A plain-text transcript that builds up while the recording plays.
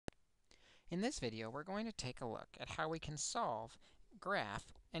In this video, we're going to take a look at how we can solve,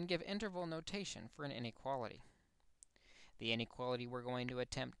 graph, and give interval notation for an inequality. The inequality we're going to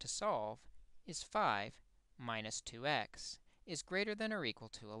attempt to solve is 5 minus 2x is greater than or equal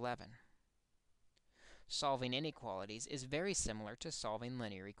to 11. Solving inequalities is very similar to solving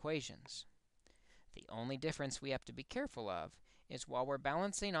linear equations. The only difference we have to be careful of is while we're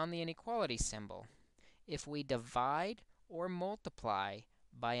balancing on the inequality symbol, if we divide or multiply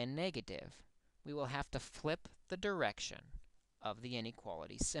by a negative, we will have to flip the direction of the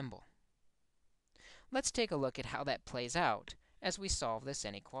inequality symbol. Let's take a look at how that plays out as we solve this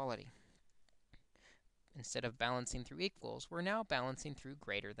inequality. Instead of balancing through equals, we're now balancing through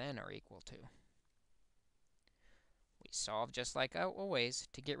greater than or equal to. We solve just like always.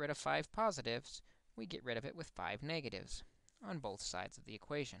 To get rid of 5 positives, we get rid of it with 5 negatives on both sides of the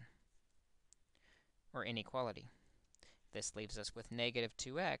equation, or inequality. This leaves us with negative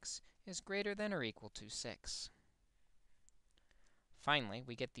 2x is greater than or equal to 6. Finally,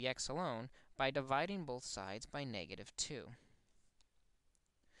 we get the x alone by dividing both sides by negative 2.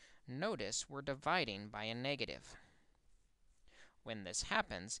 Notice we're dividing by a negative. When this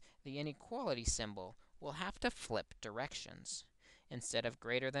happens, the inequality symbol will have to flip directions. Instead of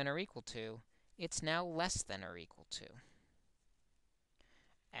greater than or equal to, it's now less than or equal to.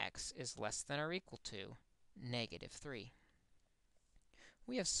 X is less than or equal to negative 3.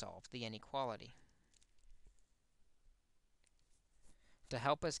 We have solved the inequality. To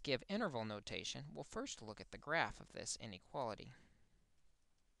help us give interval notation, we'll first look at the graph of this inequality.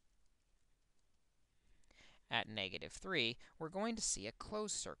 At negative 3, we're going to see a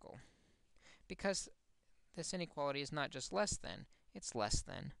closed circle, because this inequality is not just less than, it's less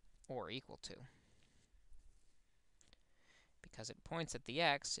than or equal to. Because it points at the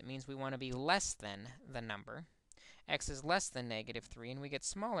x, it means we want to be less than the number. X is less than negative 3, and we get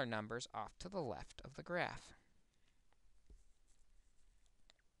smaller numbers off to the left of the graph.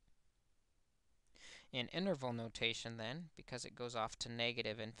 In interval notation, then, because it goes off to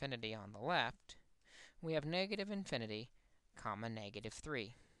negative infinity on the left, we have negative infinity, comma negative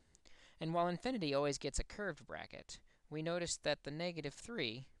 3. And while infinity always gets a curved bracket, we notice that the negative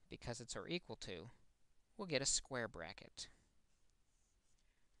 3, because it's or equal to, will get a square bracket.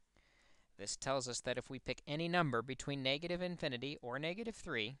 This tells us that if we pick any number between negative infinity or negative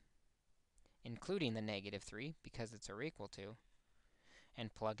 3, including the negative 3 because it's or equal to,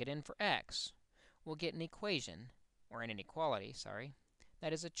 and plug it in for x, we'll get an equation, or an inequality,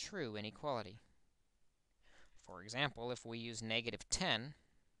 that is a true inequality. For example, if we use negative 10,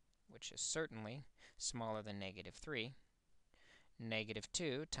 which is certainly smaller than negative 3, negative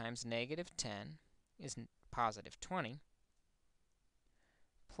 2 times negative 10 is positive 20,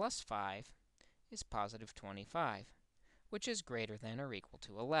 plus 5 is positive 25, which is greater than or equal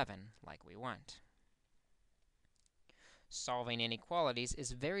to 11, like we want. Solving inequalities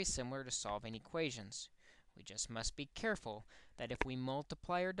is very similar to solving equations. We just must be careful that if we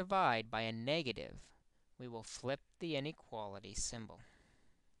multiply or divide by a negative, we will flip the inequality symbol.